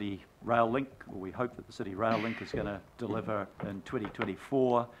City Rail Link, or we hope that the City Rail Link is going to deliver in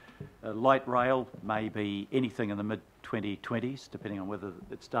 2024. Light rail may be anything in the mid-2020s, depending on whether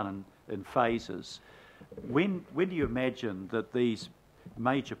it's done in phases. When do you imagine that these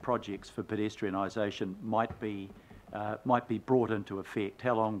major projects for pedestrianisation might be brought into effect?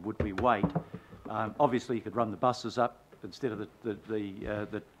 How long would we wait? Obviously, you could run the buses up instead of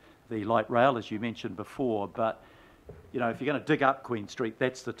the light rail, as you mentioned before, but you know, if you're going to dig up Queen Street,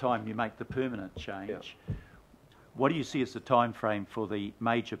 that's the time you make the permanent change. Yeah. What do you see as the time frame for the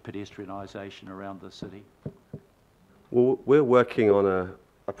major pedestrianisation around the city? Well, we're working on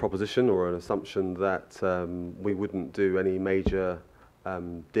a proposition or an assumption that we wouldn't do any major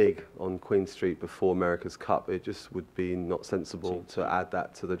dig on Queen Street before America's Cup. It just would be not sensible to add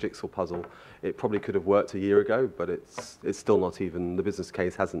that to the jigsaw puzzle. It probably could have worked a year ago, but it's still not even, the business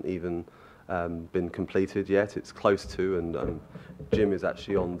case hasn't even been completed yet. It's close to, and Jim is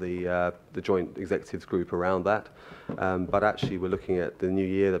actually on the joint executives group around that. But actually we're looking at the new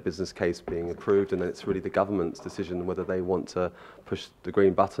year, the business case being approved, and then it's really the government's decision whether they want to push the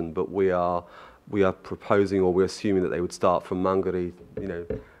green button. But we are proposing, or we're assuming that they would start from Mangere, you know,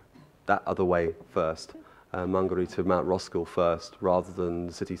 that other way first, Mangere to Mount Roskill first, rather than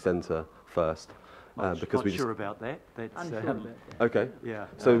the city centre first. Because we're sure about that. That's, unsure about that. Okay. Yeah.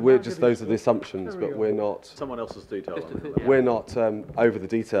 So we're just, those are the assumptions, but we're not. Someone else's detail. We're not over the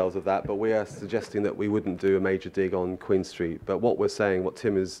details of that, but we are suggesting that we wouldn't do a major dig on Queen Street. But what we're saying, what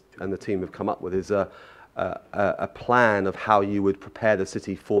Tim and the team have come up with, is a plan of how you would prepare the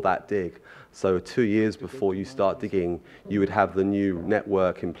city for that dig. So 2 years before you start digging, you would have the new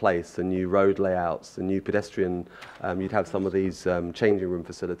network in place, the new road layouts, the new pedestrian, you'd have some of these changing room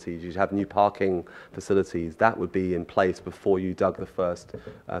facilities, you'd have new parking facilities. That would be in place before you dug the first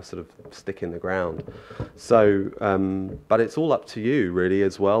sort of stick in the ground. So, but it's all up to you really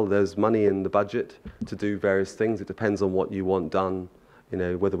as well. There's money in the budget to do various things. It depends on what you want done. You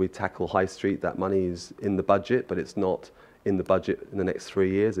know, whether we tackle High Street, that money is in the budget, but it's not in the budget in the next 3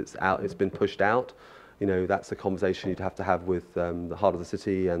 years. It's out. It's been pushed out. you know, that's a conversation you'd have to have with the Heart of the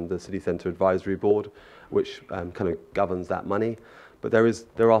City and the City Centre Advisory Board, which kind of governs that money. But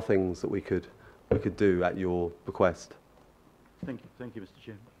there are things that we could do at your bequest. Thank you, Mr.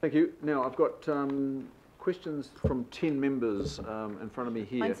 Chairman. Thank you. Now, I've got questions from 10 members in front of me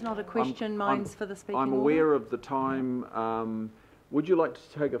here. Mine's not a question, mine's for the speaking I'm order. aware of the time. Would you like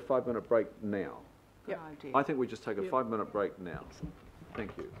to take a 5-minute break now? Good idea. I think we just take a 5-minute break now.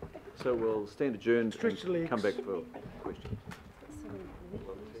 Thank you. So we'll stand adjourned Stretch the and legs. come back for questions.